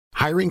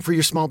Hiring for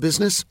your small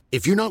business?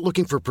 If you're not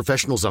looking for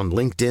professionals on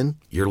LinkedIn,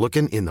 you're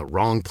looking in the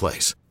wrong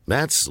place.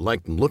 That's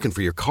like looking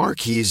for your car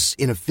keys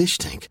in a fish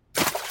tank.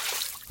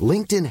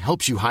 LinkedIn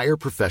helps you hire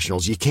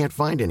professionals you can't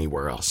find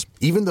anywhere else,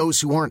 even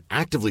those who aren't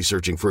actively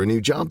searching for a new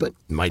job but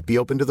might be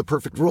open to the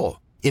perfect role.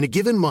 In a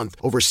given month,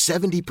 over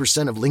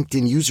 70% of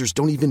LinkedIn users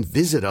don't even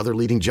visit other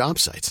leading job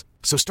sites.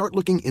 So start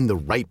looking in the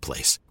right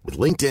place. With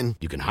LinkedIn,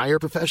 you can hire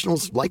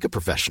professionals like a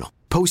professional.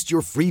 Post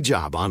your free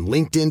job on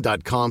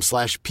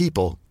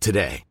linkedin.com/people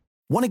today.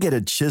 Want to get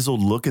a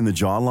chiseled look in the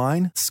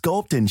jawline?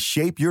 Sculpt and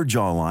shape your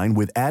jawline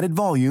with added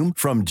volume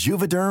from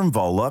Juvederm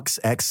Volux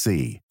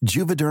XC.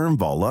 Juvederm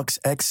Volux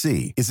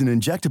XC is an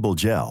injectable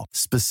gel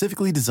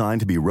specifically designed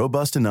to be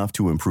robust enough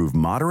to improve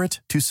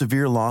moderate to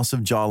severe loss of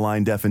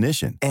jawline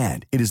definition.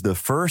 And it is the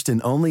first and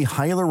only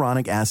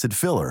hyaluronic acid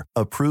filler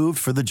approved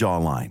for the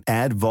jawline.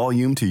 Add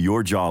volume to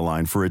your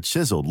jawline for a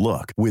chiseled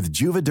look with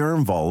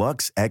Juvederm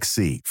Volux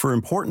XC. For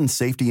important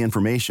safety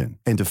information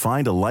and to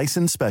find a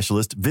licensed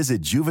specialist,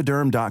 visit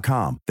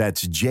juvederm.com.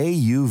 That's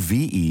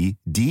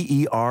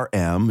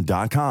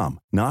JUVEDERM.com.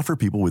 Not for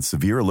people with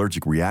severe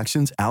allergic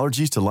reactions,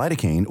 allergies to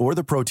lidocaine, or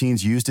the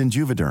proteins used in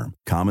Juvederm.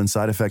 Common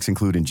side effects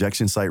include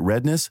injection site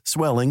redness,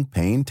 swelling,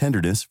 pain,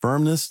 tenderness,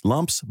 firmness,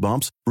 lumps,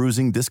 bumps,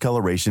 bruising,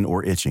 discoloration,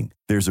 or itching.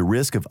 There's a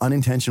risk of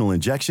unintentional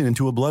injection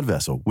into a blood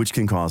vessel, which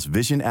can cause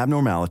vision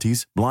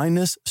abnormalities,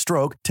 blindness,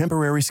 stroke,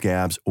 temporary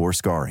scabs, or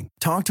scarring.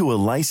 Talk to a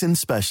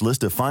licensed specialist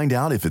to find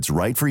out if it's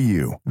right for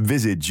you.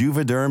 Visit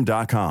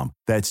Juvederm.com.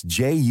 That's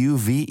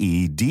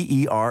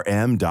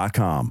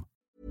JUVEDERM.com.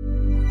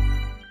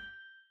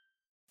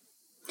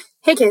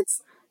 Hey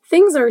kids,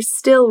 things are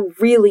still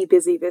really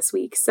busy this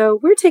week, so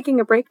we're taking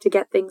a break to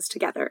get things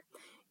together.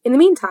 In the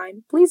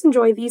meantime, please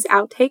enjoy these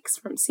outtakes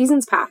from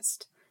seasons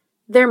past.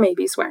 There may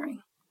be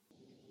swearing.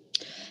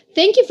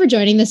 Thank you for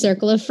joining the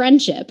Circle of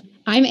Friendship.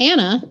 I'm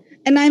Anna.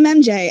 And I'm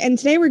MJ, and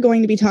today we're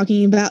going to be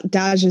talking about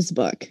Daj's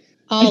book.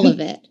 All of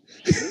it.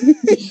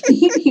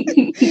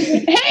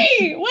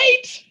 Hey,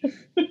 wait!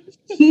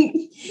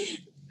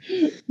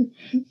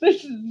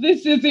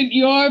 This isn't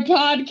your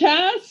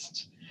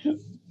podcast.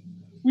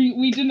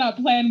 We did not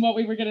plan what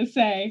we were going to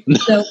say.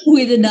 No,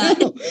 we did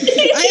not.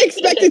 I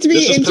expected to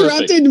be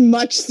interrupted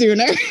much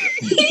sooner.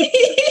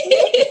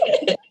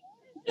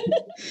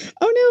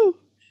 Oh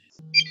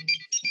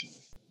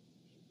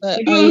no.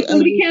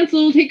 Somebody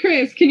canceled. Hey,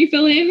 Chris, can you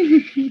fill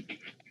in?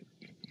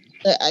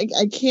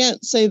 I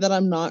can't say that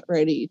I'm not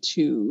ready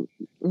to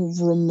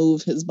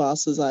remove his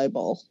boss's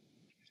eyeball.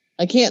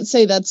 I can't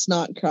say that's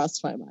not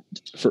crossed my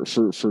mind. For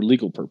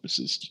legal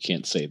purposes, you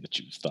can't say that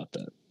you've thought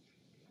that.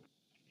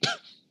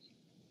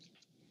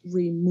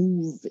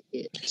 Remove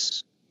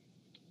it.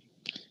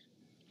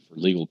 For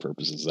legal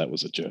purposes, that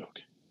was a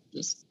joke.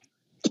 Just,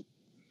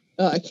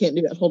 I can't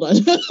do that. Hold on.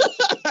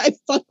 I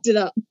fucked it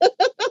up.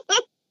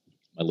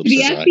 The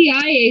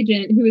FBI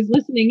agent who is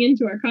listening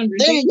into our conversation.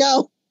 There you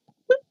go.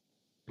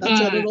 That's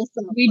what it'll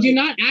sound we like. do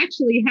not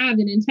actually have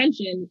an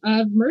intention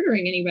of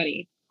murdering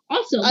anybody.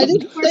 Also, I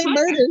didn't say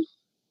murder.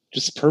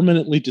 Just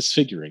permanently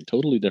disfiguring.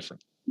 Totally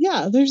different.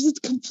 Yeah, there's a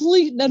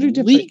complete and utter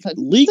difference.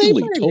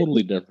 Legally,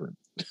 totally different.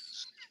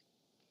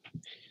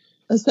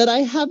 I said I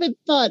haven't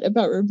thought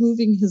about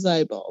removing his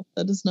eyeball.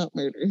 That is not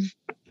murder.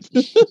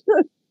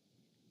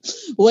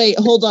 Wait,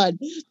 hold on.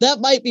 That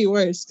might be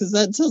worse because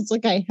that sounds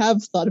like I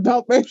have thought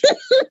about murder.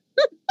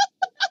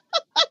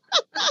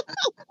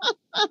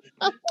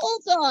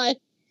 Hold on.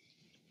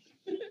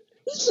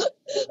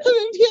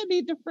 Maybe I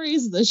need to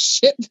phrase this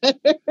shit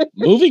better.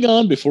 Moving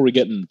on before we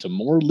get into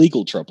more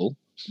legal trouble.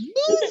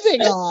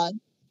 Moving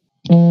on.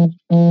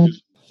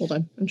 Hold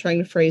on. I'm trying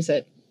to phrase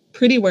it.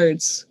 Pretty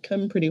words.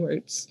 Come pretty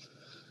words.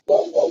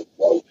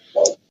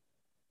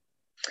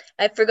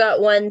 I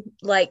forgot one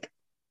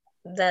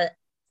that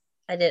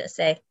I didn't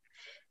say.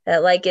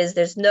 That is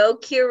there's no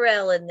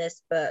Curel in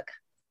this book.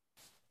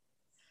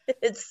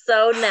 It's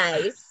so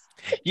nice.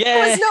 Yeah.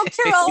 There was no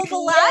Curel in the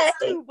last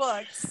two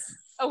books.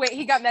 Oh wait,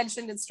 he got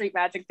mentioned in Street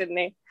Magic, didn't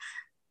he?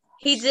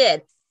 He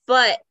did,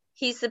 but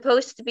he's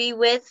supposed to be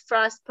with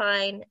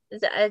Frostpine.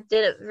 I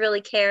didn't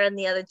really care in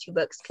the other two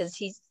books because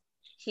he's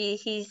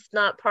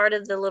not part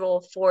of the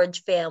little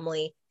Forge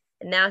family.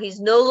 And now he's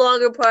no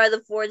longer part of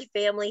the Forge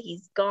family.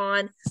 He's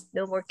gone.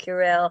 No more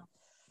Curel.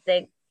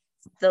 Thank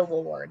the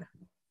Lord.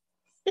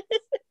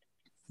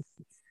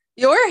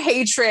 Your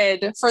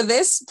hatred for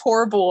this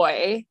poor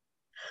boy.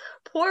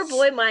 Poor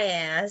boy, my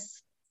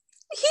ass.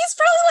 He's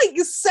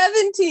probably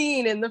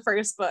 17 in the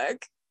first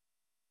book.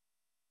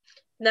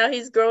 Now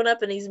he's grown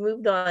up and he's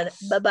moved on.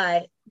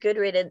 Bye-bye. Good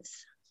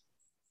riddance.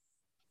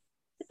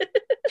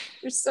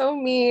 You're so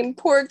mean.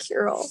 Poor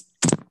Curel.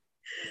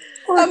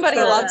 Somebody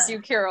loves you,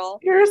 Curel.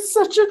 You're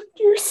so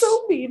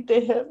mean to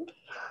him.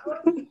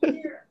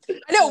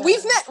 I know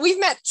we've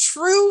met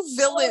true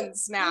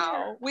villains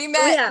now. We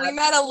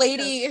met a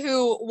lady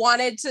who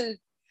wanted to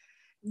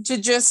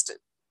just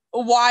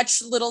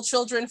watch little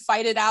children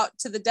fight it out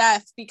to the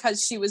death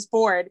because she was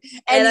bored.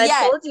 And I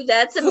yet, told you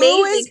that's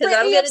amazing because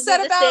I'm going to do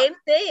the same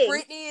thing.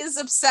 Brittany is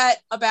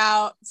upset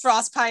about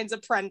Frostpine's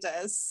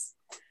apprentice.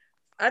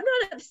 I'm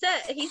not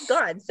upset. He's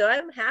gone, so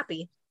I'm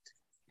happy.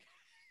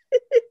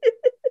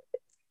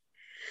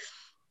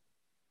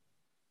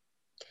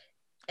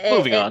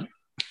 Moving on.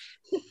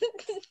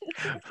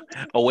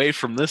 Away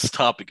from this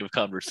topic of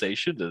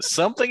conversation to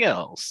something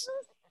else.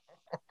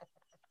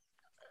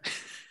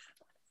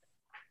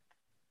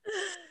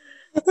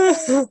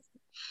 Do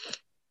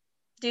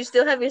you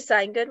still have your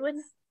sign,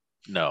 Goodwin?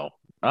 No.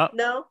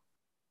 No?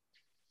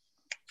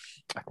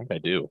 I think I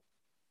do.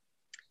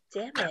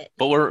 Damn it.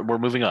 But we're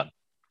moving on.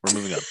 We're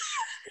moving on.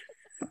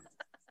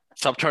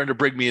 Stop trying to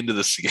bring me into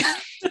this again.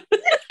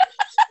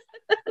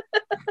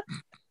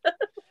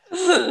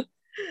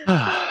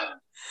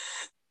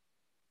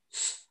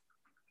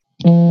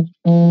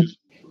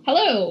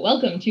 Hello,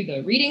 welcome to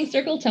the Reading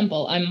Circle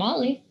Temple. I'm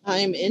Molly.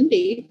 I'm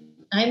Indy.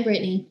 I'm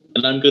Brittany.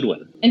 And I'm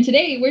Goodwin. And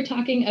today we're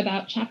talking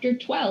about chapter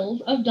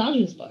 12 of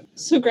Dodge's book.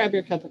 So grab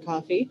your cup of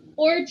coffee.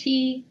 Or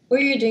tea. Or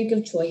your drink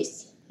of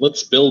choice.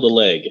 Let's build a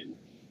leg.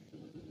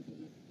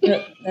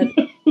 That's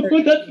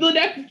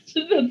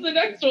the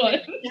next one.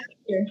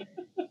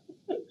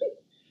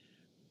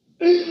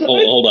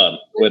 Hold on.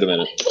 Wait a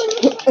minute.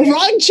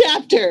 Wrong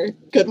chapter.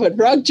 Good one.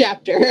 Wrong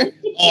chapter.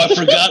 Oh, I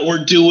forgot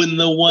we're doing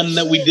the one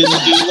that we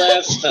didn't do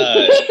last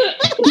time.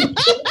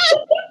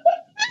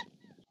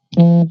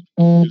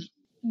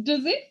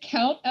 Does it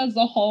count as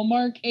a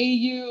Hallmark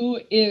AU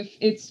if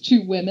it's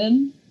two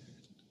women?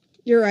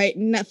 You're right.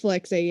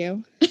 Netflix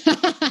AU.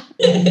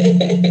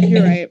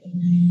 You're right.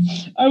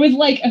 I was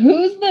like,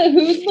 who's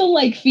the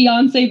like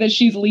fiance that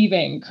she's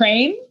leaving?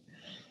 Crane?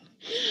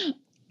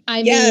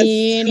 I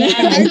mean,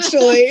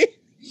 actually,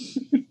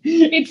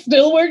 it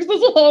still works as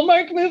a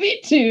Hallmark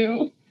movie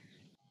too.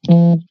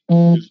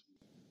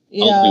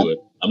 Yeah. I'll do it.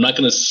 I'm not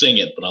going to sing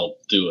it, but I'll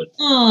do it.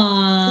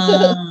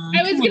 Aww,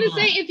 I was going to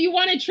say, if you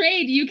want to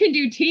trade, you can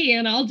do tea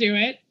and I'll do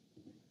it.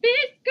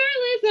 This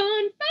girl is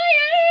on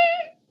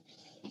fire.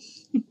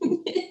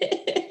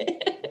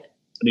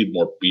 I need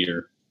more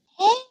beer.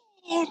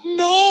 Oh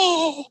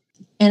no!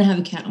 And I have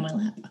a cat on my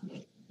lap.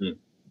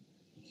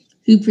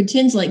 Who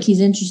pretends like he's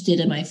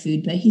interested in my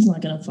food, but he's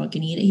not gonna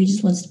fucking eat it. He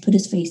just wants to put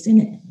his face in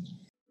it.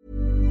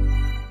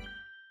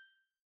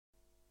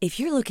 If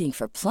you're looking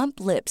for plump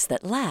lips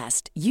that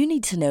last, you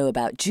need to know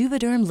about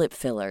Juvederm lip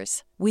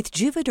fillers. With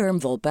Juvederm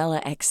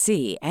Volbella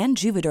XC and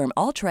Juvederm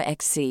Ultra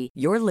XC,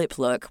 your lip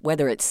look,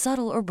 whether it's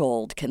subtle or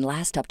bold, can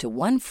last up to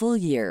 1 full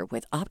year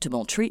with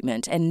optimal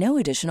treatment and no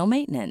additional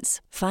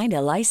maintenance. Find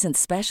a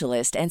licensed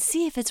specialist and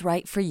see if it's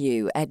right for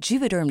you at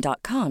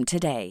Juvederm.com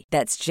today.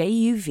 That's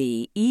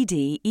JUVEDERM.com.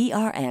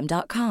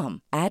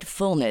 Add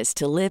fullness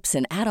to lips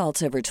in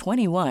adults over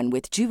 21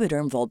 with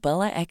Juvederm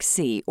Volbella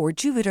XC or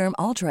Juvederm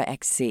Ultra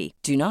XC.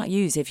 Do not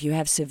use if you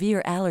have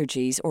severe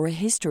allergies or a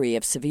history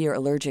of severe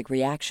allergic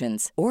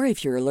reactions, or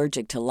if you're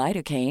allergic to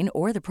lidocaine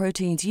or the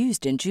proteins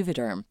used in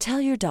Juvederm. Tell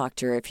your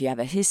doctor if you have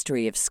a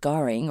history of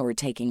scarring or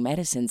taking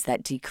medicines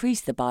that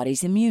decrease the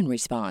body's immune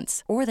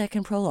response or that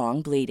can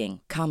prolong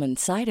bleeding. Common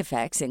side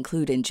effects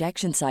include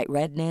injection site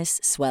redness,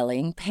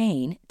 swelling,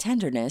 pain,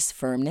 tenderness,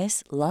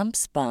 firmness,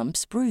 lumps,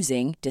 bumps,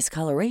 bruising,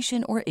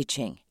 discoloration, or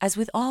itching. As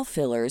with all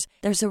fillers,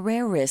 there's a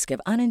rare risk of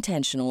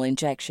unintentional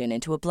injection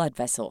into a blood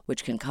vessel,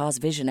 which can cause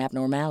vision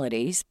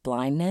abnormalities,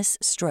 blindness,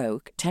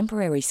 stroke,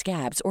 temporary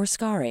scabs, or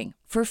scarring.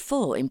 For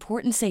full,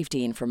 important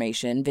safety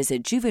information,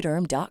 visit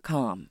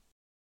Juvederm.com.